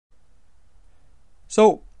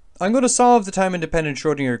So I'm going to solve the time independent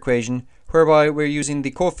Schrodinger equation whereby we're using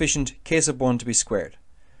the coefficient k sub 1 to be squared.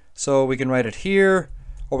 So we can write it here,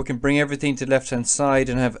 or we can bring everything to the left hand side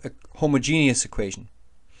and have a homogeneous equation.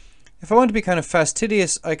 If I want to be kind of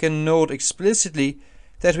fastidious, I can note explicitly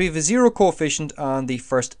that we have a zero coefficient on the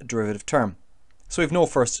first derivative term. So we have no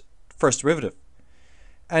first derivative.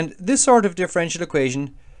 And this sort of differential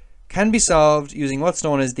equation can be solved using what's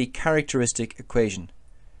known as the characteristic equation.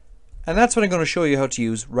 And that's what I'm going to show you how to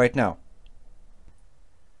use right now.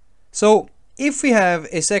 So if we have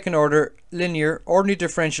a second order linear ordinary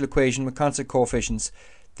differential equation with constant coefficients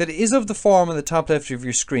that is of the form on the top left of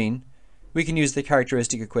your screen, we can use the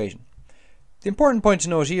characteristic equation. The important point to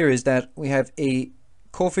note here is that we have a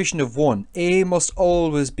coefficient of 1. A must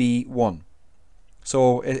always be 1.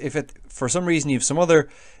 So if for some reason you have some other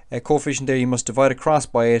coefficient there, you must divide across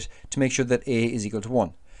by it to make sure that a is equal to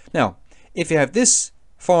 1. Now, if you have this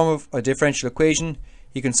form of a differential equation,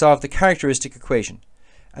 you can solve the characteristic equation.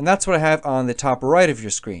 And that's what I have on the top right of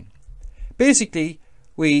your screen. Basically,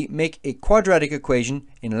 we make a quadratic equation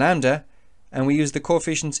in lambda, and we use the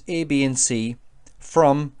coefficients a, b, and c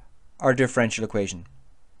from our differential equation.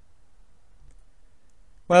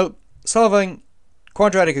 Well, solving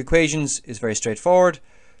quadratic equations is very straightforward.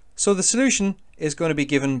 So the solution is going to be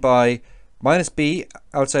given by minus b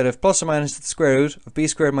outside of plus or minus the square root of b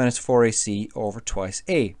squared minus 4ac over twice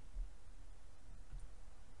a.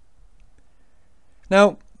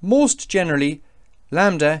 Now, most generally,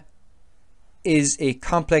 lambda is a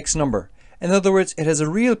complex number. In other words, it has a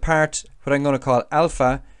real part, what I'm going to call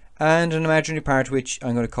alpha, and an imaginary part, which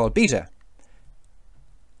I'm going to call beta.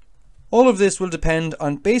 All of this will depend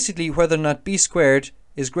on basically whether or not b squared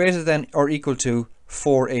is greater than or equal to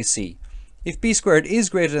 4ac. If b squared is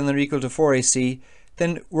greater than or equal to 4ac,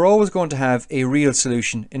 then we're always going to have a real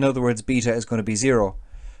solution. In other words, beta is going to be 0.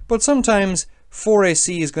 But sometimes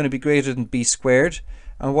 4ac is going to be greater than b squared,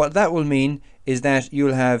 and what that will mean is that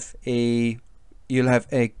you'll have an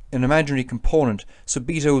imaginary component, so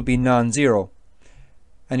beta will be non-zero.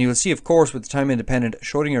 And you'll see, of course, with the time independent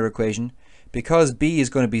Schrodinger equation, because b is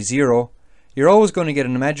going to be 0, you're always going to get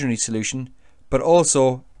an imaginary solution, but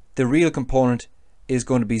also the real component is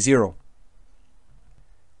going to be 0.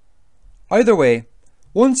 Either way,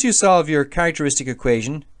 once you solve your characteristic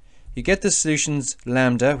equation, you get the solutions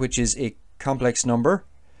lambda, which is a complex number.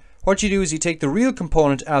 What you do is you take the real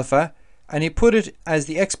component alpha and you put it as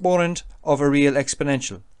the exponent of a real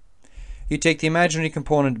exponential. You take the imaginary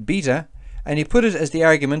component beta and you put it as the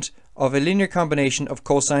argument of a linear combination of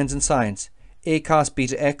cosines and sines, a cos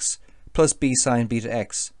beta x plus b sine beta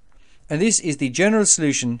x. And this is the general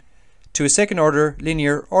solution to a second order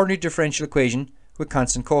linear ordinary differential equation with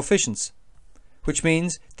constant coefficients, which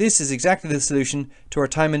means this is exactly the solution to our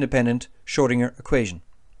time independent Schrodinger equation.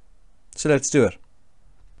 So let's do it.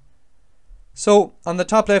 So on the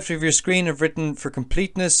top left of your screen, I've written for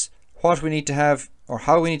completeness what we need to have, or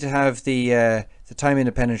how we need to have the time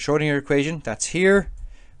independent Schrodinger equation. That's here.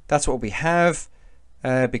 That's what we have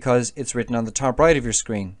because it's written on the top right of your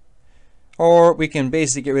screen. Or we can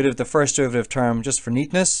basically get rid of the first derivative term just for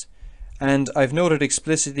neatness, and I've noted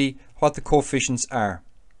explicitly what the coefficients are.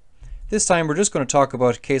 This time we're just going to talk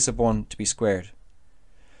about k sub 1 to be squared.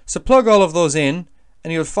 So plug all of those in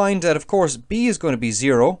and you'll find that, of course, b is going to be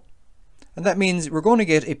 0, and that means we're going to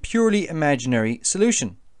get a purely imaginary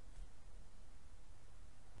solution.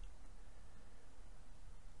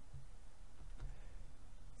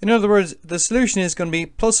 In other words, the solution is going to be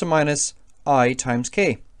plus or minus I times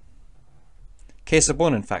k sub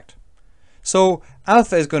 1 in fact. So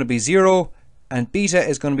alpha is going to be 0 and beta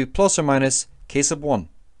is going to be plus or minus k sub 1.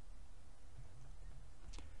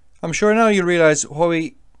 I'm sure now you'll realize why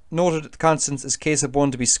we noted the constants as k sub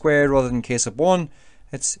 1 to be squared rather than k sub 1.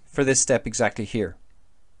 It's for this step exactly here.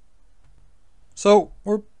 So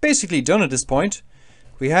we're basically done at this point.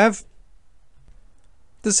 We have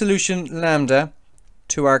the solution lambda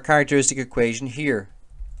to our characteristic equation here.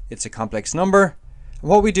 It's a complex number. And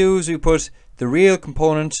what we do is we put the real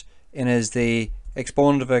component in as the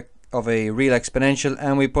exponent of a real exponential,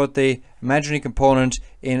 and we put the imaginary component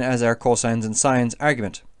in as our cosines and sines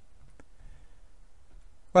argument.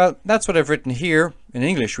 Well, that's what I've written here in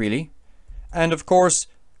English really. And of course,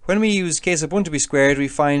 when we use k sub 1 to be squared, we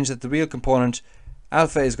find that the real component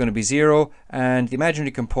alpha is going to be 0 and the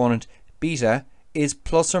imaginary component beta is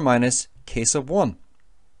plus or minus k sub 1.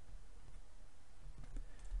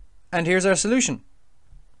 And here's our solution.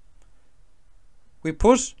 We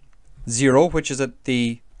put 0, which is at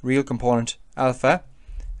the real component alpha,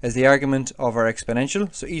 as the argument of our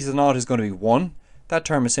exponential. So e to the naught is going to be 1. That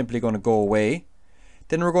term is simply going to go away.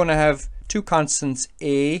 Then we're going to have two constants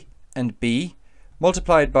a and b.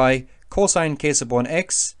 multiplied by cosine k sub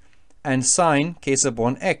 1x and sine k sub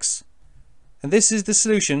 1x. And this is the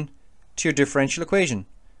solution to your differential equation,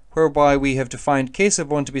 whereby we have defined k sub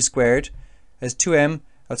 1 to be squared as 2m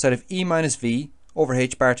outside of e minus v over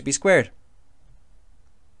h bar to be squared.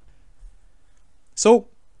 So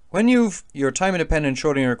when you've your time independent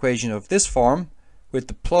Schrodinger equation of this form with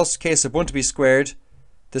the plus k sub 1 to be squared,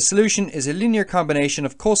 the solution is a linear combination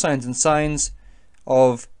of cosines and sines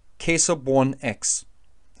of k sub 1x.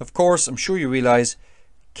 Of course, I'm sure you realize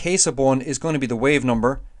k sub 1 is going to be the wave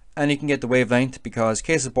number, and you can get the wavelength because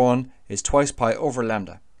k sub 1 is twice pi over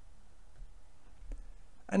lambda.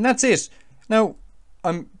 And that's it. Now,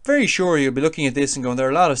 I'm very sure you'll be looking at this and going, there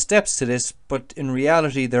are a lot of steps to this, but in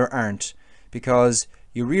reality there aren't, because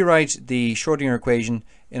you rewrite the Schrodinger equation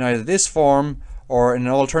in either this form or in an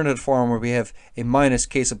alternative form where we have a minus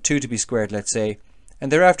k sub 2 to be squared, let's say,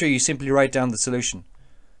 and thereafter you simply write down the solution.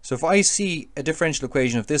 So if I see a differential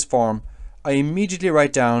equation of this form, I immediately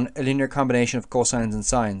write down a linear combination of cosines and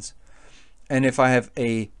sines. And if I have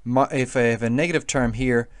a negative term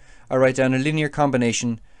here, I write down a linear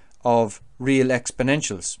combination of real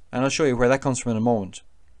exponentials, and I'll show you where that comes from in a moment.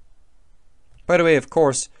 By the way, of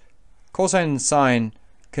course, cosine and sine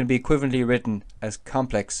can be equivalently written as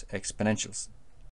complex exponentials.